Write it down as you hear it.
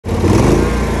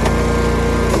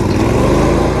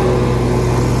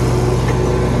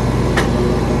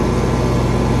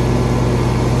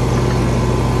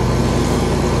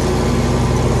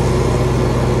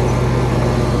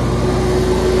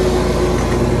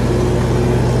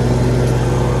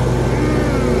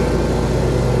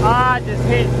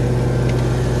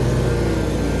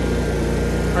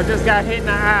I just got hit in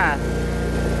the eye.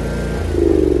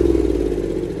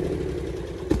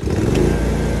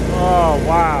 Oh,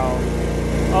 wow.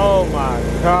 Oh, my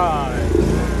God.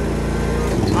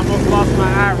 I almost lost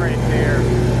my eye right there.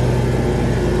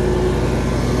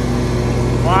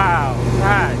 Wow.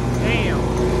 God damn.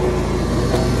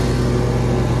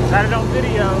 Got it on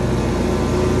video.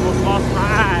 Almost lost my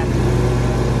eye.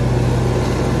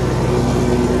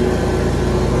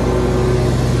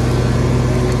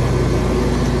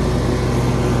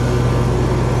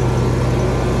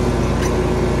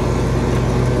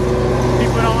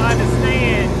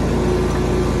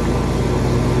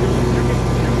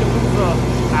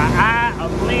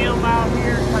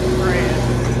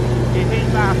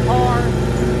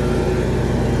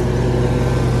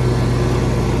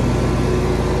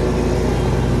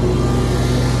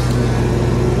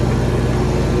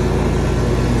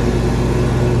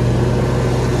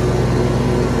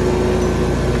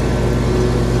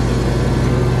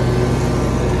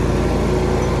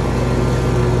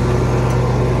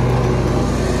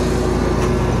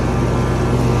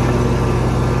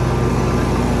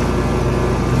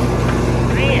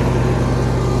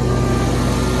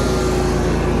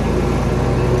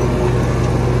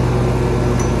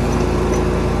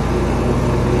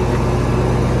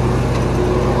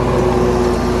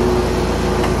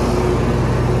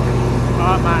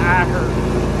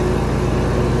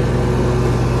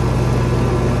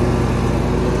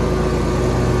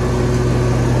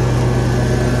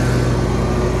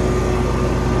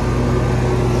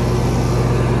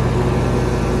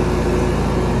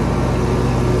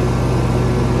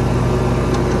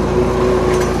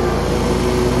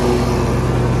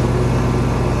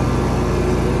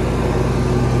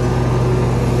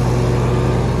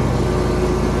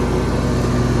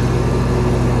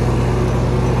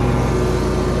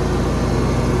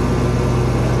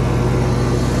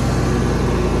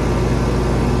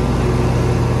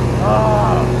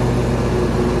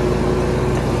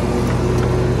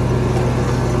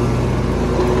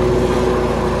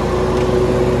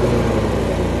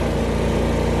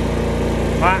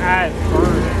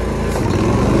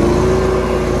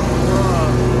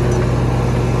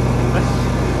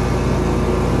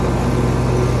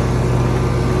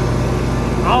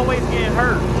 Always getting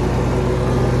hurt.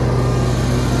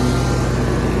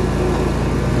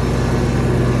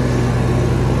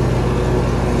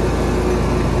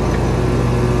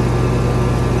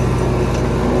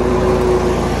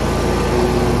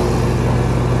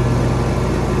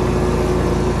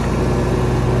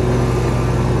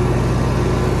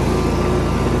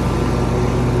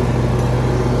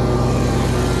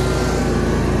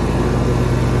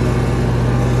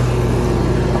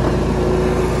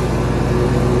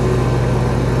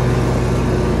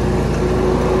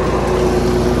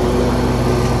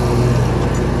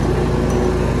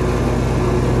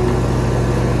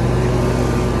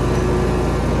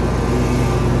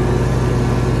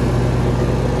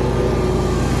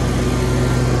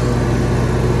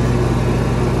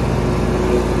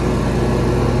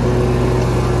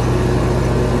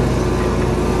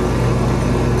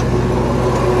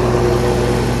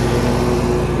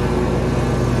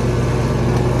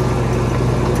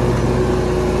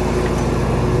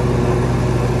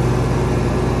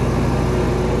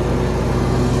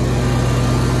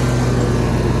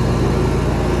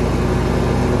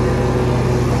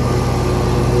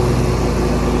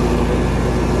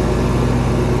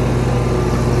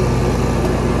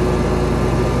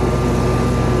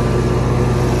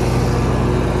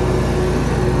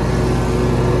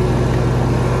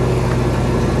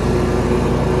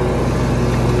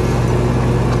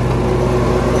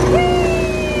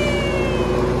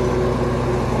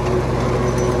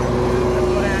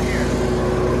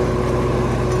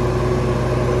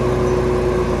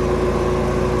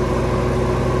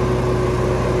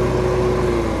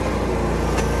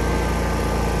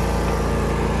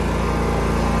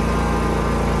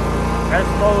 That's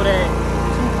mowed at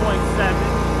 2.7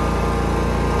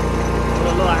 with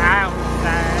a little eye on the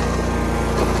side.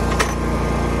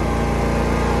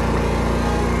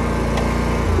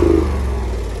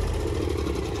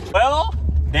 Well,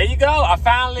 there you go. I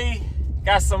finally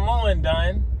got some mowing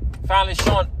done. Finally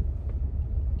showing.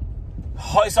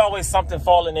 Oh, it's always something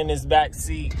falling in this back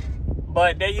seat.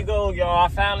 But there you go, y'all. I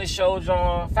finally showed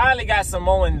y'all. Finally got some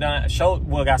mowing done. Showed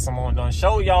y'all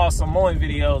some mowing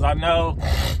videos. I know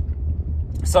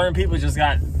certain people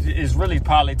is really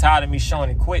probably tired of me showing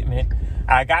equipment.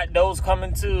 I got those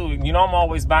coming too. You know, I'm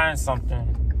always buying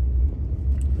something.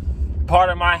 Part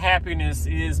of my happiness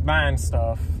is buying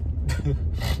stuff.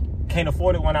 Can't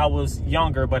afford it when I was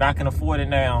younger, but I can afford it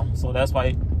now. So that's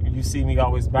why you see me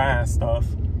always buying stuff.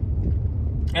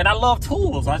 And I love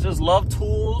tools. I just love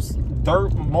tools,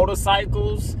 dirt,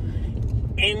 motorcycles,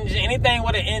 engine, anything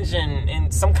with an engine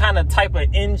and some kind of type of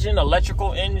engine,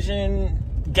 electrical engine,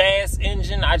 gas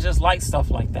engine. I just like stuff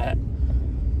like that.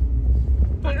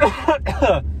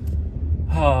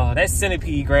 Oh, that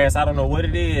centipede grass, I don't know what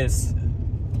it is.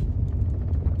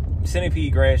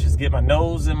 Centipede grass just get my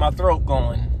nose and my throat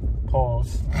going.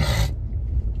 Pause.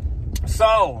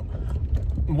 So,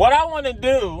 what I want to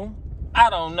do, I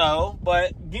don't know,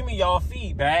 but give me y'all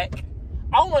feedback.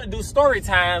 I want to do story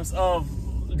times of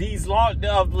these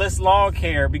lawn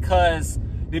care, because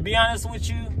to be honest with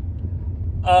you,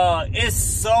 it's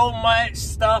so much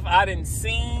stuff I done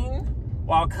seen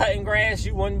while cutting grass.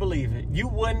 You wouldn't believe it. You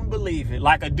wouldn't believe it.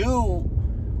 Like, a dude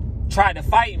tried to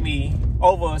fight me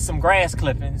over some grass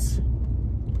clippings.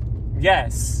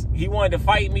 Yes, he wanted to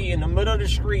fight me in the middle of the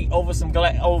street over some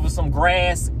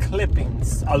grass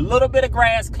clippings. A little bit of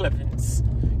grass clippings.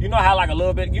 You know how, like, a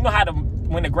little bit, you know how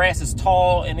when the grass is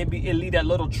tall and it leave that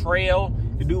little trail?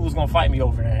 The dude was gonna fight me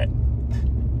over that.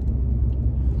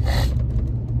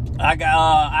 I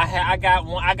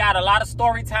got a lot of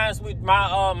story times with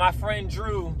my friend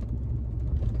Drew.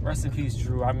 Rest in peace,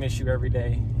 Drew. I miss you every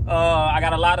day. I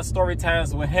got a lot of story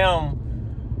times with him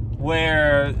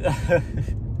where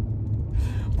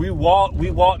we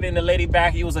walked in the lady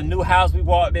back. It was a new house. We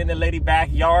walked in the lady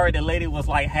backyard. The lady was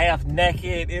like half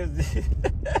naked.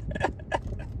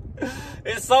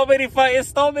 It's so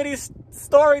many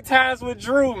story times with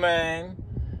Drew, man.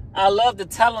 I love to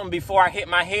tell him before I hit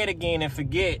my head again and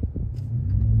forget.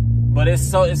 But it's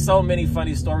so many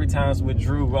funny story times with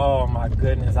Drew. Oh my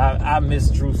goodness, I miss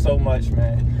Drew so much,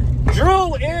 man.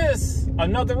 Drew is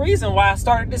another reason why I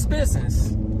started this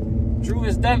business. Drew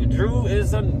is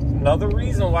another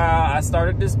reason why I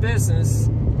started this business.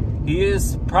 He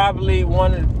is probably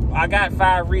one. I got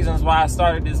 5 reasons why I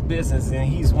started this business, and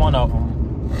he's one of them.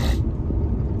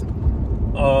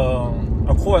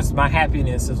 Of course, my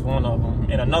happiness is one of them,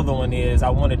 and another one is I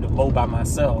wanted to mow by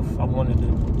myself. I wanted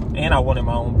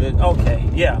my own business. Okay,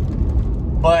 yeah,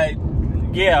 but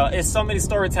yeah, it's so many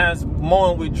story times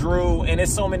mowing with Drew, and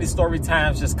it's so many story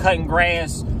times just cutting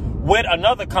grass with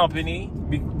another company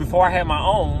before I had my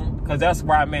own, because that's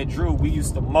where I met Drew. We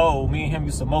used to mow. Me and him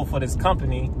used to mow for this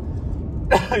company.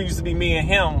 It used to be me and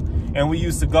him, and we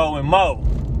used to go and mow.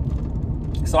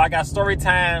 So I got story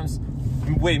times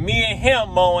with me and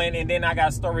him mowing, and then I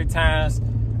got story times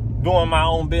doing my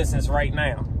own business right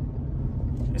now.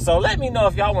 So let me know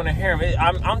if y'all want to hear me.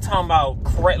 I'm talking about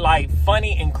like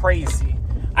funny and crazy.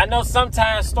 I know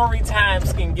sometimes story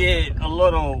times can get a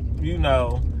little, you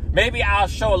know, maybe I'll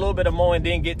show a little bit of mowing,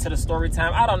 then get to the story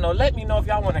time. I don't know. Let me know if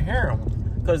y'all want to hear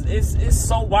them, because it's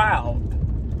so wild.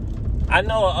 I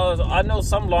know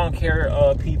some lawn care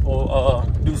people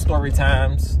do story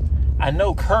times. I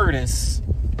know Curtis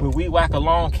with We Whack a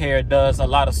Lawn Care does a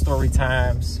lot of story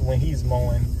times when he's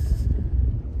mowing.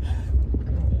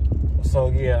 So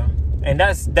yeah, and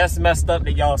that's messed up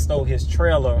that y'all stole his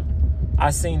trailer.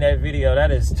 I seen that video.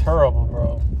 That is terrible,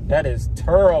 bro. That is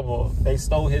terrible. They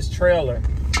stole his trailer.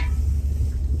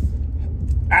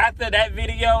 After that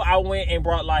video, I went and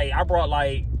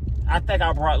I think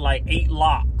I brought like 8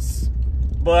 locks.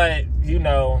 But you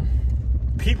know,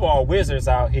 people are wizards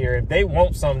out here. If they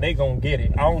want something, they gonna get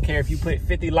it. I don't care if you put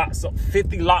 50 locks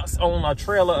on a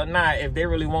trailer or not. If they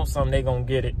really want something, they gonna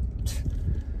get it.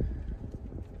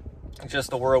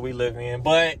 Just the world we live in.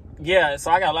 But yeah,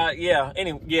 so I got a lot. Yeah,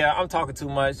 anyway, yeah, I'm talking too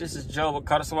much. This is Joe with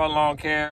Cashapp Lawn Care.